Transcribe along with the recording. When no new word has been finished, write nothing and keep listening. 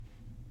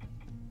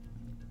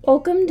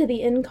Welcome to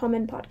the In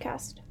Common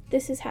podcast.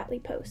 This is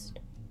Hatley Post.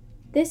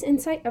 This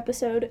Insight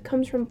episode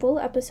comes from full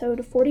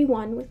episode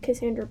 41 with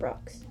Cassandra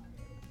Brooks.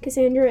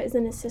 Cassandra is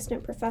an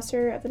assistant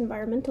professor of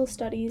environmental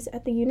studies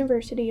at the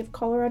University of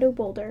Colorado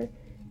Boulder,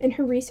 and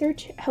her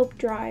research helped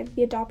drive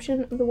the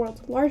adoption of the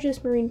world's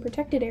largest marine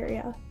protected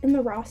area in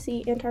the Ross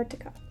Sea,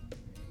 Antarctica.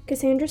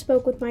 Cassandra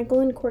spoke with Michael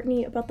and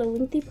Courtney about the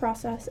lengthy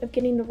process of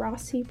getting the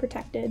Ross Sea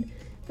protected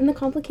and the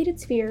complicated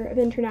sphere of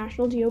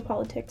international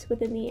geopolitics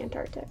within the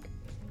Antarctic.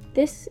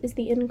 This is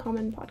the In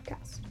Common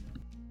podcast.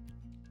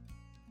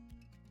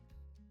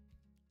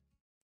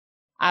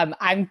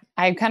 I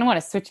kind of want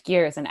to switch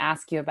gears and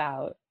ask you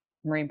about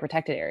marine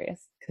protected areas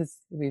because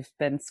we've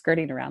been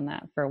skirting around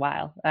that for a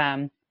while.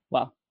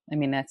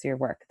 That's your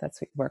work.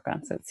 That's what you work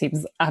on. So it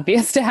seems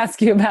obvious to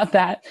ask you about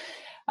that.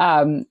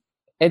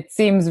 It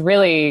seems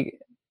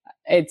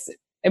it's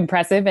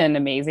impressive and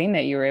amazing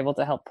that you were able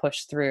to help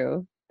push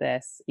through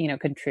this,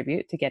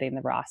 contribute to getting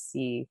the Ross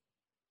Sea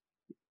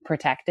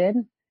protected.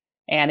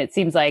 And it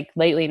seems like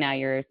lately now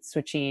you're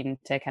switching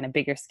to kind of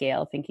bigger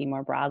scale, thinking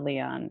more broadly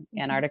on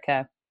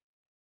Antarctica.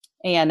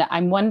 And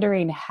I'm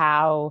wondering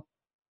how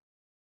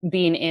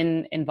being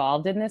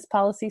involved in this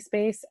policy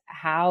space,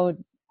 how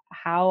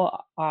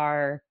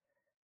are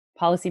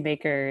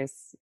policymakers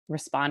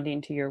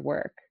responding to your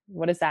work?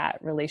 What does that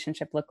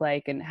relationship look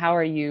like? And how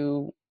are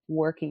you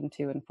working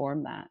to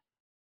inform that?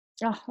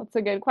 Oh, that's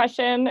a good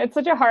question. It's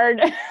such a hard,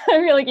 I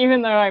feel like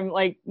even though I'm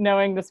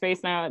knowing the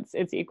space now,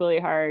 it's equally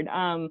hard.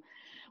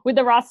 With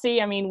the Ross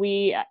Sea,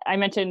 I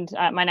mentioned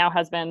my now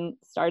husband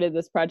started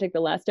this project, The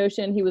Last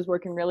Ocean. He was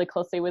working really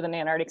closely with an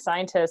Antarctic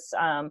scientist.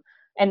 And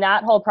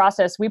that whole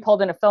process, we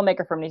pulled in a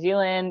filmmaker from New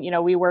Zealand.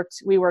 We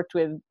worked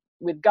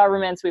with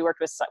governments. We worked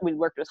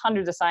with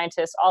hundreds of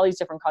scientists, all these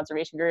different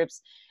conservation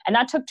groups. And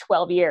that took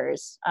 12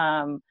 years,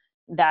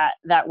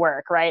 that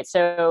work, right?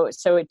 So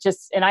it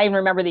just, and I even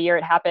remember the year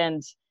it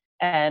happened.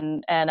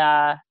 And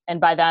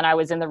by then I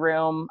was in the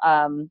room,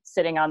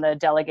 sitting on the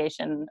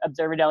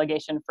observer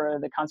delegation for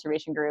the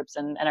conservation groups.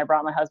 And I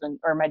brought my husband,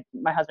 or my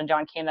husband,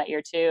 John, came that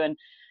year too. And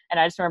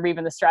I just remember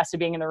even the stress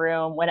of being in the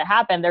room when it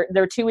happened. There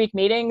were 2-week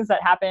meetings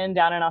that happened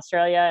down in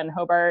Australia and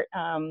Hobart,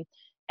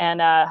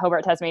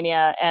 Hobart,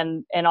 Tasmania,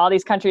 and all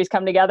these countries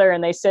come together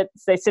and they sit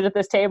at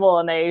this table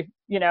and they,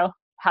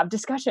 have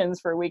discussions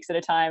for weeks at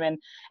a time. And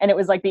it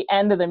was like the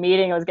end of the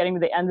meeting. I was getting to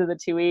the end of the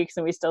 2 weeks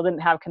and we still didn't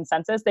have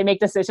consensus. They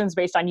make decisions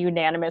based on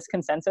unanimous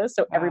consensus.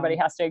 So everybody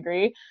has to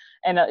agree.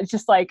 And it's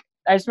just like,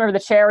 I just remember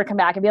the chair would come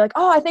back and be like,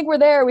 oh, I think we're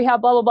there. We have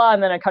blah, blah, blah.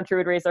 And then a country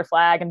would raise their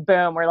flag and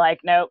boom, we're like,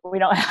 nope, we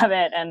don't have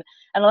it. And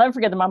I'll never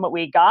forget the moment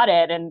we got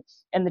it. And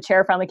the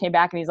chair finally came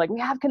back and he's like, we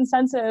have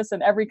consensus.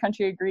 And every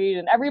country agreed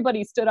and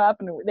everybody stood up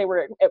and they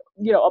were,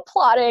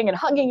 applauding and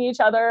hugging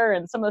each other.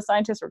 And some of the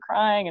scientists were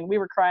crying and we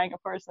were crying,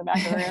 of course, in the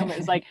back of the room. It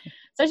was like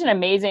such an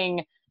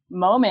amazing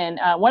moment,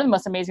 one of the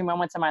most amazing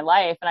moments in my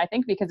life. And I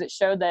think because it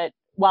showed that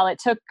while it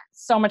took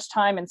so much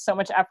time and so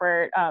much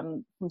effort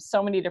from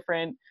so many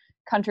different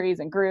countries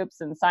and groups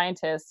and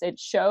scientists, it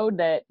showed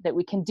that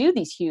we can do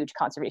these huge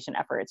conservation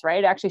efforts,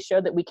 right? It actually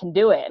showed that we can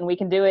do it, and we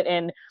can do it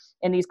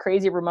in these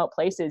crazy remote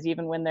places,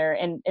 even when they're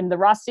in the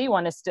Ross Sea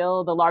one is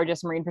still the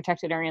largest marine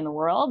protected area in the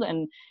world,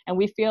 and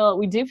we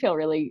do feel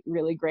really,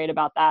 really great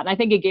about that. And I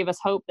think it gave us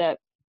hope that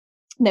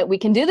we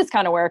can do this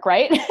kind of work,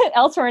 right?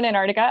 Elsewhere in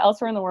Antarctica,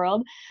 elsewhere in the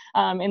world,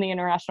 in the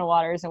international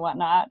waters and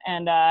whatnot.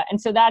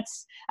 And so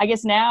that's, I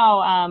guess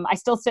now, I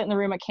still sit in the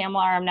room at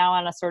CAMLAR. I'm now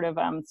on a sort of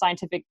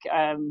scientific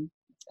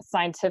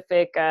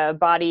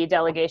body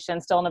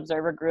delegation, still an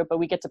observer group, but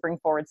we get to bring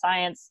forward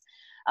science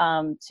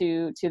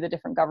to the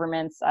different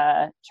governments,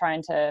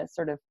 trying to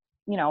sort of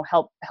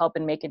help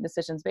in making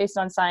decisions based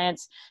on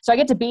science. So I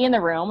get to be in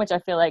the room, which I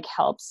feel like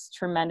helps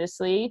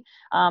tremendously.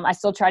 I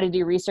still try to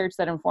do research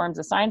that informs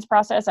the science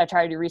process. I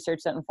try to do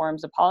research that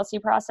informs the policy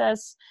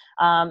process.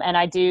 And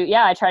I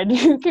try to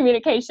do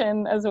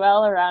communication as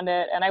well around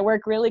it. And I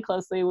work really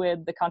closely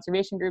with the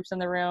conservation groups in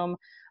the room.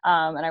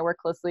 And I work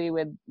closely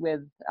with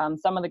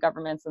some of the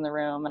governments in the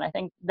room. And I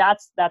think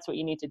that's what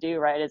you need to do,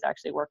 right? Is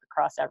actually work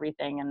across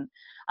everything.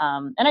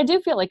 And I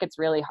do feel like it's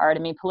really hard.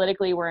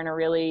 Politically, we're in a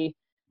really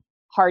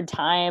hard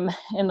time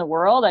in the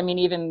world.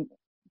 Even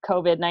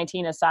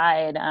COVID-19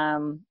 aside,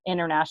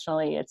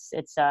 internationally,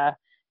 it's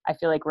I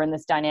feel like we're in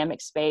this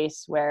dynamic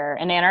space where,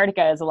 and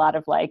Antarctica is a lot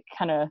of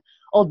kind of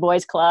old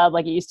boys club,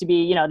 like it used to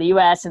be, the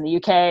US and the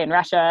UK and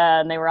Russia,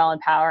 and they were all in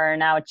power. And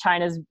now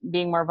China's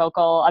being more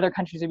vocal. Other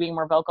countries are being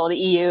more vocal. The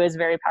EU is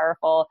very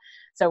powerful.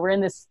 So we're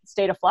in this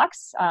state of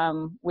flux,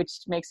 which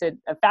makes it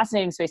a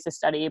fascinating space to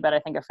study, but I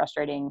think a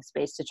frustrating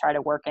space to try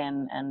to work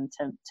in and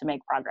to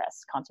make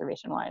progress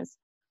conservation-wise.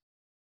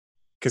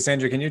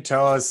 Cassandra, can you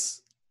tell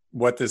us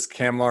what this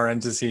CAMLAR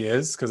entity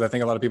is? Because I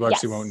think a lot of people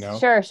actually won't know.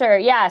 Sure.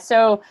 Yeah.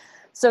 So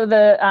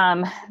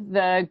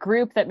the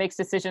group that makes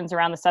decisions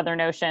around the Southern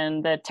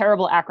Ocean, the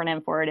terrible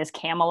acronym for it is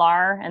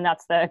CCAMLR, and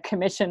that's the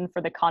Commission for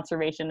the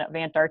Conservation of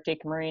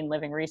Antarctic Marine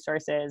Living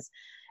Resources.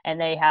 and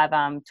they have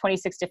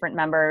 26 different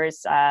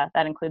members.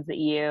 That includes the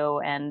EU,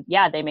 and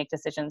they make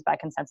decisions by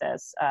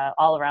consensus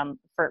all around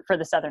for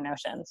the Southern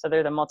Ocean. So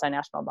they're the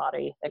multinational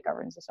body that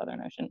governs the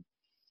Southern Ocean.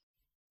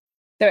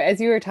 So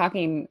as you were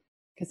talking,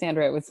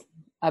 Cassandra, it was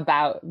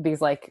about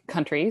these like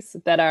countries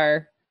that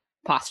are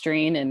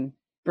posturing and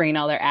bringing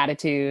all their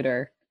attitude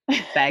or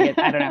baggage.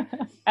 I don't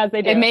know. As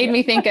they do. It made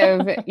me think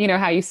of,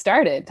 how you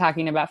started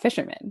talking about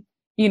fishermen,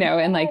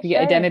 and like the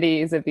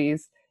identities of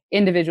these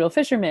individual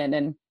fishermen,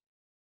 and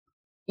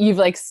you've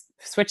like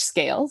switched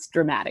scales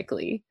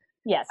dramatically.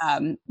 Yes.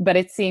 But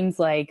it seems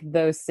like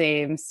those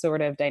same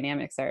sort of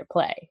dynamics are at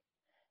play.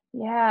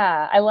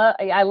 Yeah, I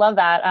love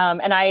that.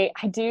 And I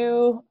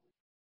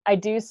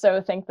do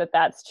so think that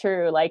that's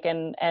true. Like,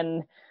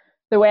 and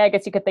the way I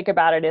guess you could think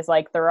about it is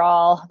like they're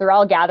all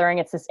gathering.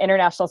 It's this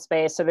international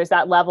space. So there's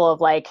that level of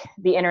like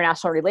the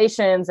international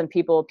relations and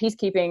people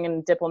peacekeeping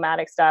and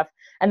diplomatic stuff.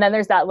 And then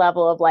there's that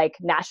level of like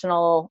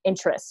national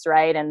interests,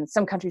 right? And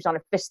some countries want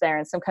to fish there,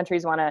 and some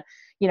countries want to,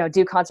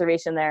 do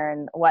conservation there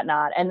and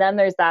whatnot. And then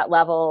there's that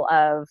level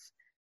of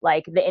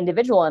like the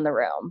individual in the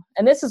room.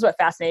 And this is what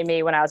fascinated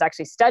me when I was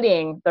actually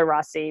studying the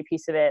Ross Sea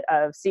piece of it,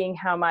 of seeing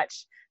how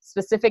much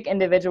specific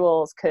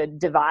individuals could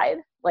divide,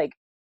 like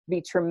be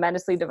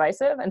tremendously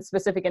divisive, and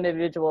specific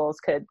individuals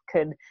could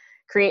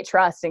create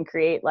trust and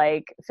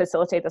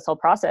facilitate this whole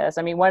process.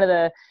 I mean, one of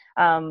the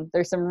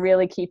there's some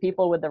really key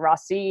people with the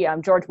Ross Sea.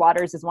 George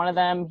Waters is one of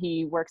them.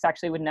 He works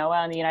actually with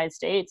NOAA in the United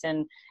States,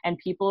 and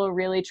people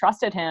really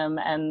trusted him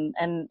and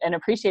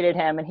appreciated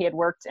him. And he had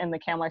worked in the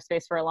CAMLR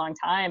space for a long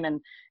time,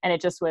 and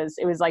it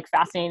was like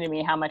fascinating to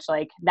me how much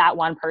like that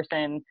one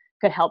person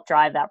could help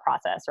drive that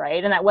process,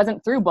 right? And that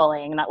wasn't through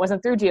bullying, and that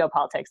wasn't through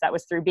geopolitics. That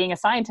was through being a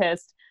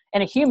scientist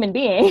and a human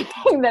being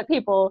that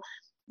people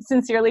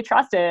sincerely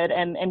trusted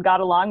and got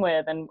along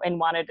with and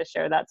wanted to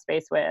share that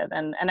space with.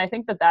 And I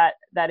think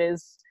that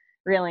is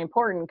really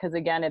important, because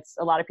again, it's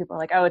a lot of people are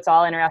like, oh, it's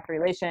all international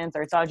relations,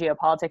 or it's all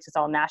geopolitics, it's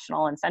all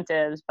national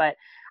incentives. But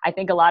I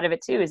think a lot of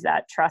it too is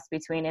that trust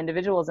between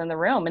individuals in the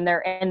room, and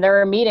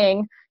they're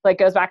meeting, like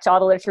goes back to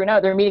all the literature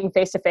note, they're meeting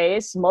face to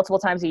face multiple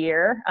times a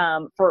year.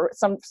 For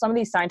some of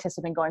these scientists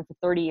have been going for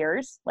 30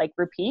 years, like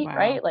repeat, wow.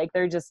 Right? Like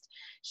they're just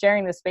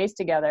sharing the space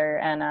together.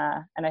 And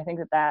I think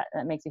that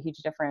makes a huge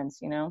difference,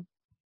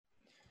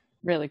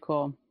 Really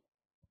cool.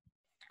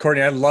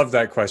 Courtney, I love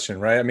that question,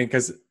 right? I mean,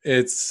 because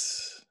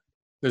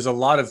there's a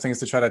lot of things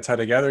to try to tie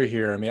together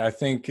here. I mean, I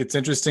think it's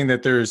interesting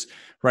that there's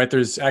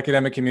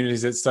academic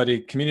communities that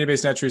study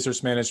community-based natural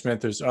resource management.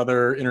 There's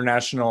other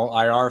international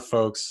IR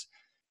folks,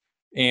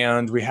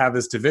 and we have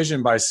this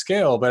division by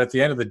scale, but at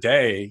the end of the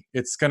day,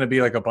 it's going to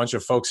be like a bunch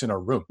of folks in a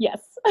room. Yes,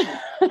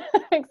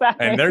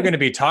 exactly. And they're going to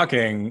be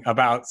talking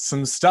about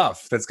some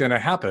stuff that's going to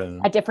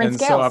happen. At different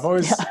scales. So I've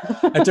always,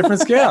 at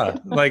different scale,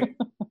 like,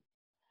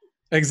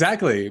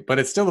 exactly. But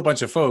it's still a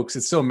bunch of folks.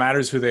 It still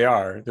matters who they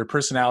are. Their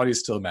personalities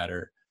still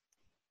matter.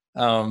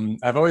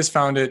 I've always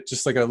found it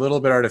just like a little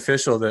bit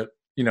artificial that,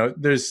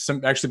 there's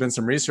actually been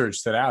some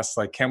research that asks,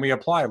 like, can we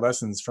apply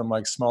lessons from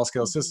like small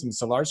scale systems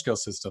to large scale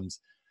systems?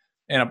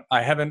 And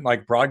I haven't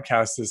like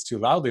broadcast this too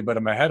loudly, but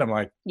in my head, I'm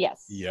like,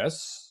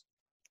 yes,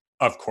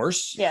 of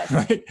course. Yes.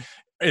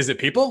 Is it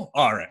people?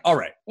 All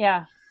right.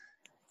 Yeah.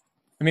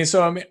 I mean,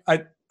 so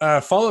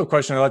follow-up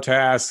question I'd love to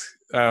ask,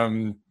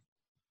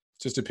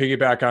 just to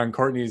piggyback on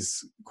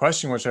Courtney's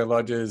question, which I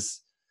loved,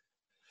 is,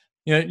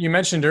 you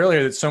mentioned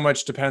earlier that so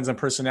much depends on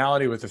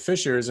personality with the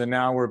fishers, and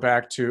now we're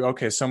back to,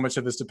 okay, so much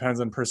of this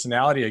depends on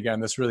personality again,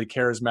 this really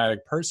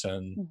charismatic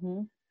person.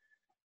 Mm-hmm.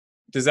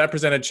 Does that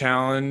present a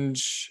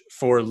challenge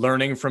for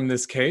learning from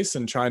this case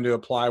and trying to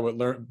apply what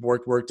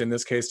worked in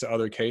this case to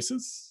other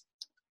cases?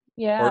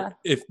 Yeah.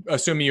 Or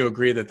assuming you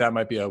agree that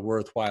might be a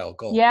worthwhile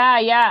goal.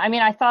 Yeah. I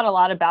mean, I thought a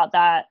lot about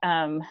that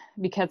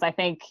because I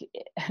think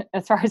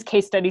as far as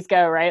case studies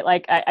go, right?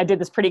 Like I did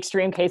this pretty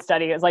extreme case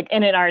study. It was like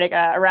in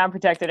Antarctica around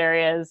protected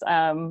areas.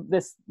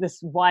 This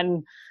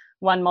one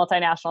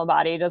multinational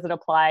body, does it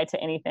apply to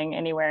anything,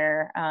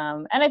 anywhere?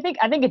 And I think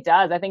it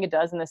does. I think it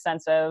does in the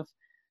sense of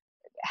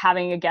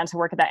having, again, to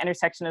work at that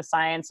intersection of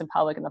science and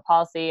public and the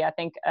policy. I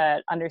think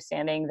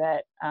understanding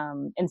that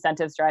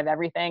incentives drive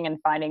everything and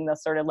finding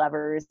those sort of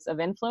levers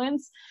of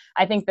influence.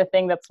 I think the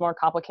thing that's more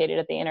complicated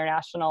at the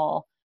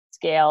international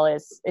scale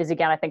is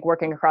again, I think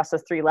working across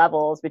those three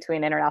levels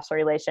between international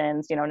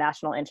relations,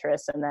 national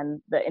interests, and then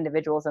the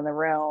individuals in the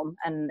room.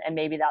 And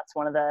maybe that's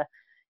one of the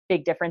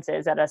big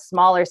differences. At a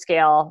smaller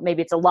scale,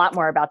 maybe it's a lot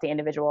more about the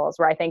individuals,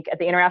 where I think at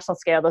the international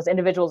scale, those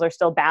individuals are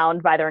still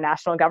bound by their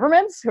national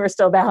governments, who are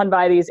still bound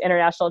by these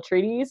international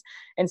treaties.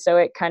 And so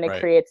it kind of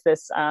creates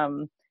this,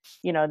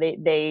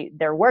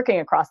 they're working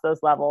across those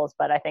levels,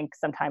 but I think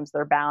sometimes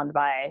they're bound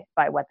by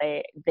what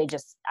they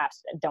just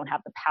don't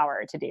have the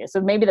power to do.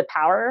 So maybe the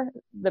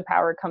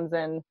power comes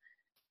in,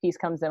 piece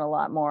comes in a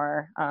lot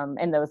more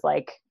in those,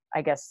 like,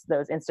 I guess,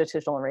 those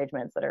institutional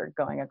arrangements that are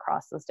going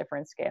across those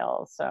different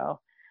scales. So,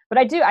 but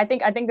I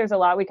think there's a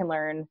lot we can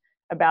learn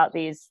about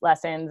these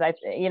lessons.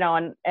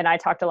 And I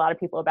talked to a lot of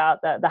people about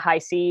the high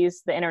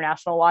seas, the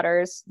international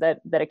waters that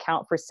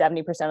account for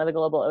 70% of the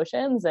global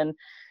oceans. And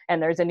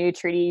and there's a new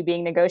treaty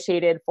being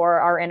negotiated for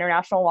our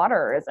international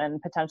waters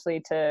and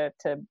potentially to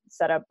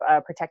set up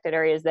protected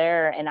areas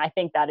there. And I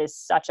think that is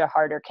such a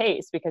harder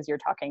case because you're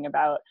talking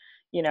about,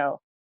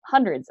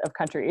 hundreds of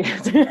countries,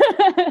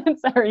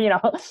 or,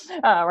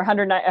 or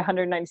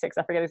 196,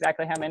 I forget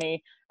exactly how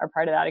many are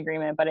part of that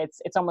agreement, but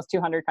it's almost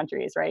 200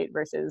 countries, right?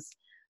 Versus,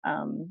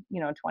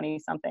 20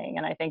 something.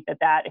 And I think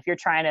that if you're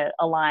trying to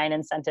align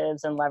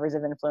incentives and levers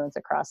of influence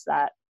across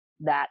that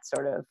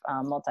sort of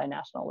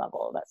multinational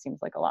level, that seems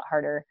like a lot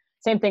harder.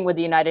 Same thing with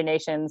the United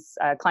Nations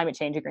climate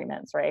change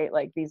agreements, right?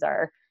 Like these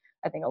are,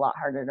 I think, a lot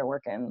harder to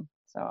work in.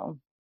 So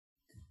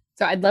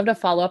I'd love to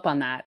follow up on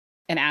that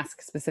and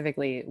ask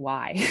specifically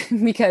why,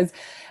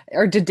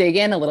 or to dig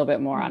in a little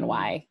bit more on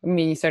why. I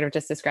mean, you sort of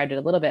just described it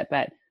a little bit,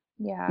 but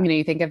yeah,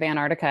 you think of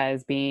Antarctica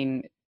as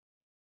being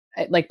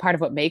like part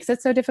of what makes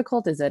it so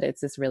difficult is that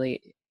it's this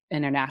really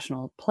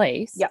international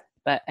place. Yep.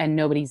 And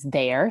nobody's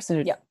there.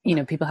 So, yep.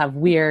 People have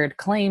weird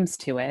claims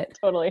to it.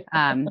 Totally.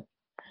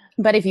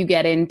 But if you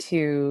get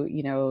into,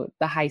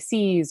 the high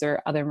seas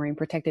or other marine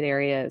protected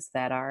areas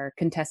that are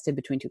contested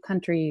between two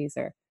countries,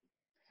 or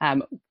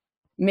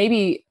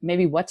maybe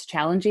what's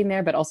challenging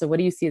there, but also what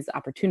do you see as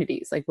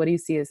opportunities? Like, what do you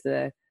see as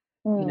the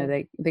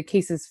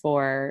cases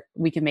for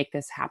we can make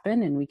this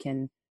happen, and we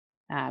can,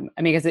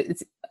 because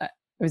I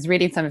was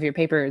reading some of your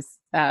papers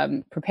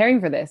preparing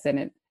for this,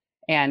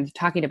 and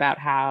talking about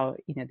how,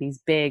 these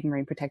big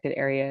marine protected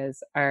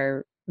areas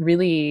are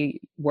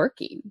really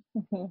working.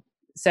 Mm-hmm.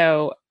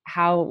 So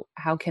how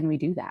can we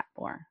do that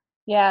more?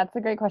 Yeah, it's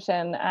a great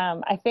question.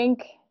 I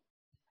think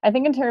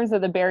in terms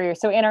of the barrier,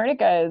 so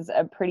Antarctica is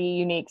a pretty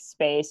unique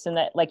space in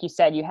that, like you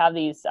said, you have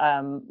these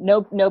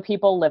no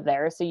people live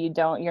there, so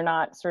you're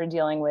not sort of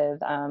dealing with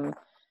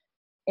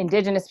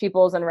indigenous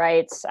peoples and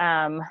rights.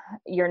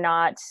 You're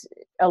not,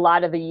 a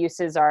lot of the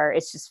uses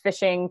it's just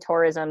fishing,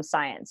 tourism,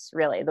 science,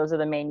 really. Those are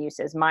the main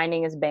uses.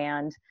 Mining is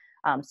banned.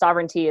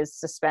 Sovereignty is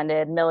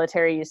suspended.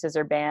 Military uses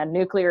are banned.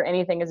 Nuclear,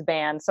 anything is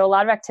banned. So a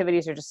lot of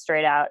activities are just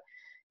straight out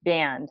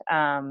banned.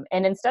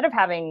 And instead of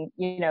having,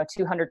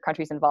 200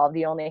 countries involved,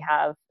 you only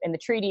have in the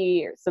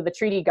treaty. So the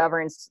treaty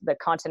governs the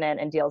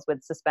continent and deals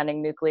with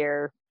suspending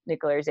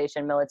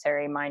nuclearization,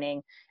 military,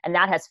 mining, and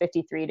that has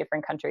 53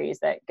 different countries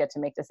that get to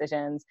make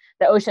decisions.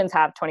 The oceans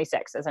have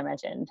 26, as I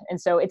mentioned. And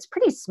so it's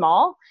pretty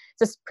small.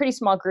 It's a pretty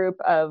small group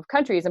of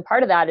countries. And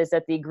part of that is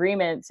that the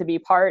agreement to be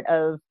part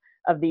of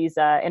these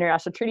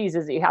international treaties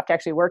is that you have to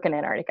actually work in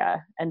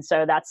Antarctica. And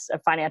so that's a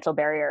financial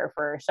barrier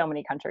for so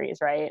many countries,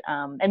 right?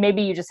 And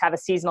maybe you just have a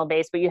seasonal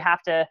base, but you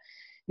have to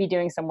be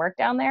doing some work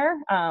down there.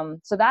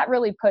 So that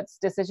really puts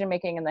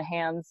decision-making in the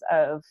hands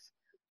of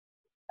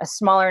a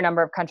smaller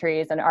number of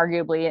countries, and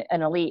arguably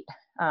an elite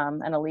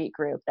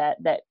group that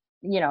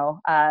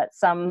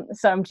some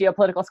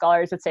geopolitical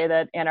scholars would say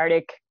that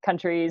Antarctic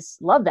countries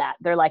love that.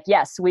 They're like,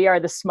 yes, we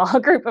are the small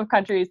group of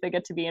countries that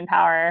get to be in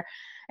power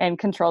and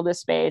control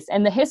this space.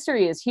 And the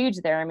history is huge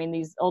there. I mean,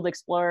 these old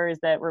explorers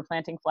that were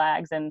planting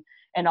flags and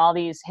all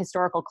these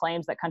historical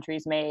claims that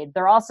countries made,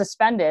 they're all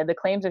suspended. The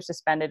claims are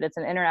suspended. It's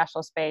an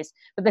international space,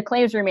 but the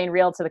claims remain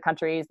real to the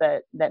countries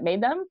that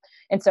made them.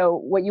 And so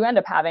what you end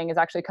up having is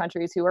actually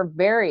countries who are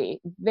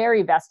very,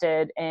 very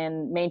vested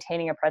in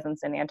maintaining a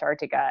presence in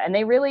Antarctica. And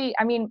they really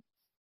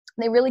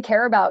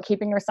care about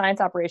keeping their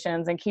science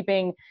operations and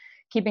keeping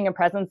a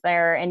presence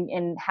there,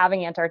 and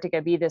having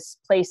Antarctica be this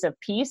place of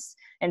peace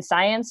and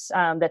science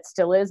that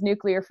still is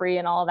nuclear free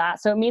and all of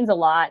that. So it means a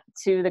lot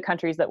to the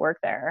countries that work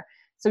there.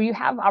 So you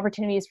have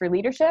opportunities for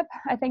leadership,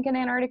 I think, in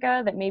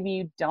Antarctica that maybe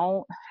you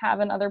don't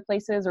have in other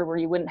places, or where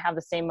you wouldn't have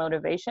the same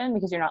motivation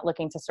because you're not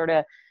looking to sort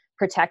of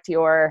protect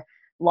your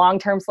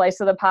long-term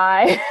slice of the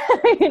pie.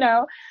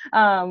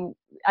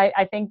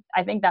 I think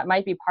that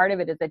might be part of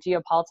it, is that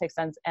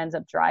geopolitics ends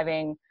up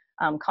driving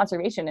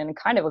conservation in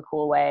kind of a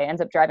cool way,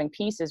 ends up driving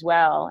peace as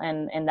well,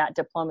 and that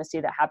diplomacy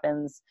that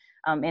happens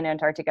in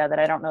Antarctica that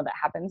I don't know that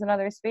happens in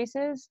other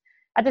spaces.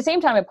 At the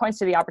same time, it points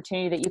to the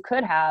opportunity that you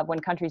could have when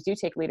countries do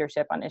take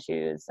leadership on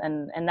issues,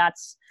 and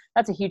that's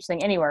a huge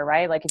thing anywhere,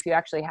 right? Like if you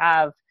actually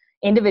have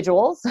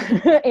individuals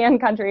and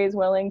countries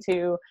willing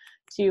to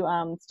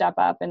step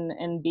up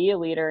and be a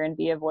leader and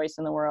be a voice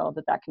in the world,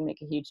 that can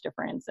make a huge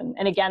difference.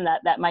 And again,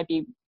 that might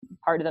be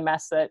part of the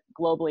mess that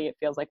globally it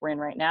feels like we're in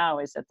right now,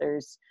 is that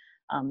there's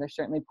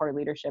certainly poor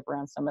leadership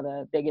around some of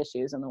the big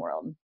issues in the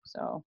world.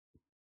 So,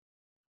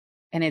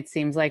 and it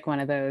seems like one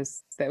of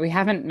those that we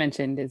haven't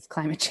mentioned is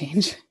climate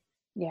change.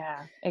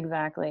 Yeah,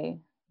 exactly.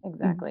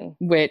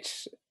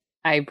 Which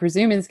I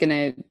presume is going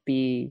to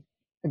be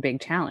a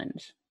big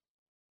challenge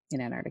in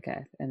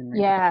Antarctica.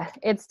 Yeah,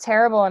 it's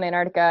terrible in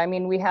Antarctica. I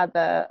mean, we had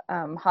the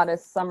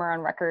hottest summer on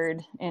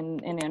record in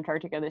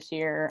Antarctica this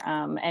year.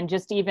 And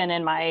just even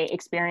in my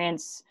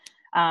experience,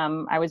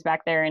 I was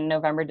back there in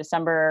November,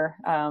 December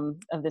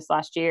of this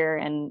last year,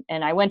 and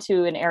I went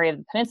to an area of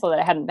the peninsula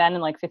that I hadn't been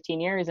in like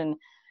 15 years. And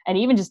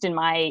even just in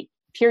my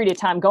period of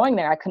time going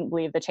there, I couldn't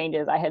believe the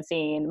changes I had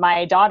seen.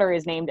 My daughter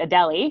is named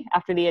Adélie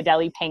after the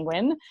Adélie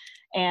penguin.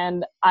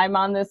 And I'm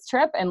on this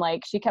trip, and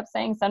like she kept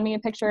saying, send me a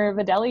picture of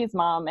Adeli's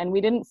mom, and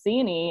we didn't see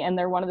any. And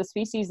they're one of the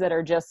species that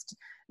are just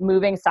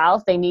moving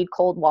south. They need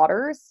cold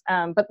waters,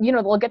 but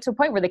they'll get to a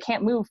point where they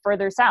can't move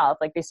further south.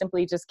 Like they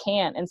simply just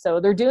can't. And so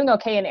they're doing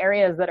okay in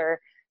areas that are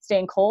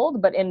staying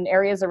cold, but in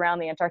areas around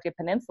the Antarctic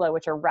Peninsula,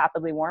 which are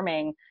rapidly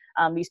warming,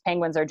 these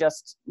penguins are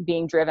just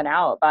being driven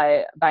out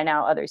by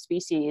now other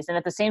species. And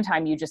at the same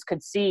time, you just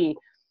could see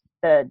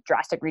the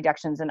drastic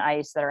reductions in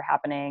ice that are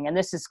happening. And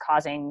this is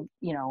causing,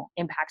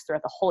 impacts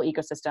throughout the whole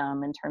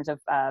ecosystem in terms of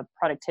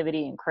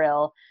productivity and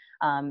krill.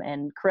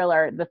 And krill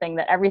are the thing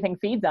that everything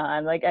feeds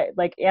on. Like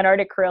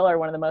Antarctic krill are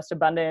one of the most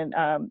abundant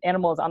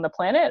animals on the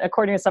planet.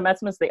 According to some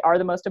estimates, they are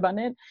the most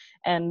abundant.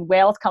 And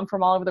whales come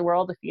from all over the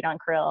world to feed on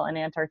krill in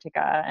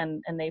Antarctica.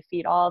 And they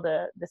feed all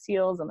the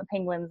seals and the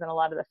penguins and a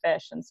lot of the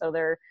fish. And so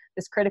they're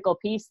this critical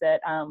piece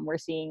that we're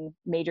seeing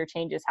major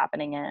changes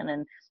happening in.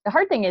 And the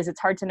hard thing is it's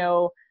hard to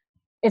know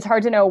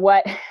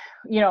what,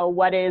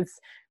 what is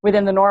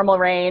within the normal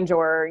range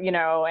or,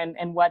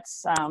 and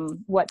what's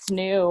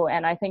new.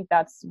 And I think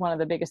that's one of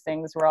the biggest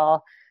things we're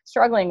all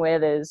struggling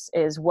with is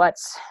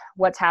what's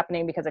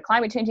happening because of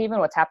climate change, even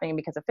what's happening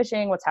because of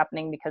fishing, what's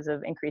happening because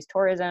of increased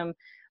tourism,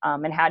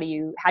 and how do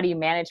you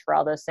manage for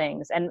all those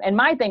things? And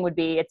my thing would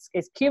be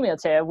it's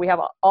cumulative. We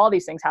have all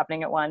these things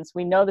happening at once.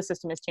 We know the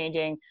system is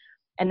changing.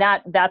 And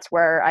that's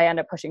where I end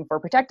up pushing for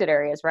protected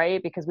areas,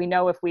 right? Because we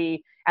know if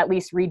we at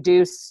least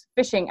reduce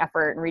fishing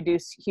effort and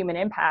reduce human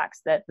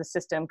impacts, that the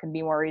system can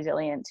be more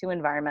resilient to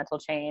environmental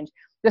change.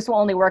 This will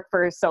only work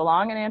for so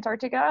long in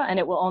Antarctica, and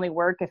it will only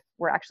work if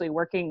we're actually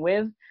working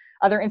with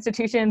other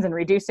institutions and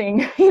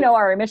reducing,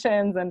 our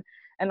emissions and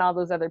all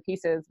those other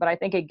pieces. But I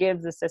think it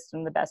gives the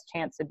system the best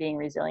chance of being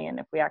resilient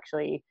if we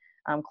actually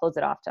close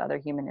it off to other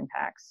human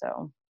impacts.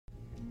 So.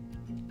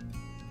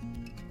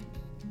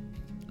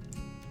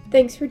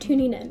 Thanks for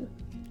tuning in.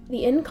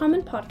 The In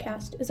Common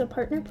podcast is a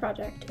partner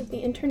project of the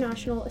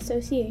International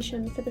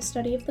Association for the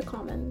Study of the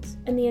Commons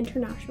and the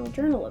International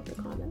Journal of the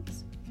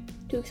Commons.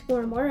 To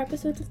explore more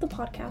episodes of the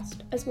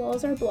podcast, as well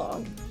as our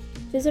blog,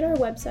 visit our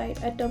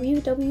website at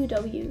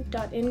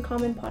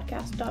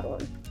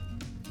www.incommonpodcast.org.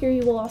 Here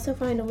you will also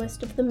find a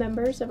list of the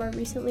members of our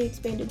recently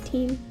expanded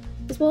team,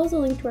 as well as a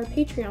link to our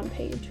Patreon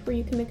page where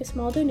you can make a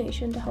small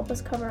donation to help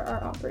us cover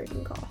our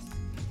operating costs.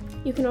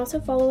 You can also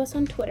follow us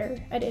on Twitter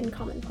at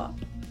InCommonPod.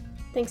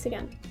 Thanks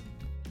again.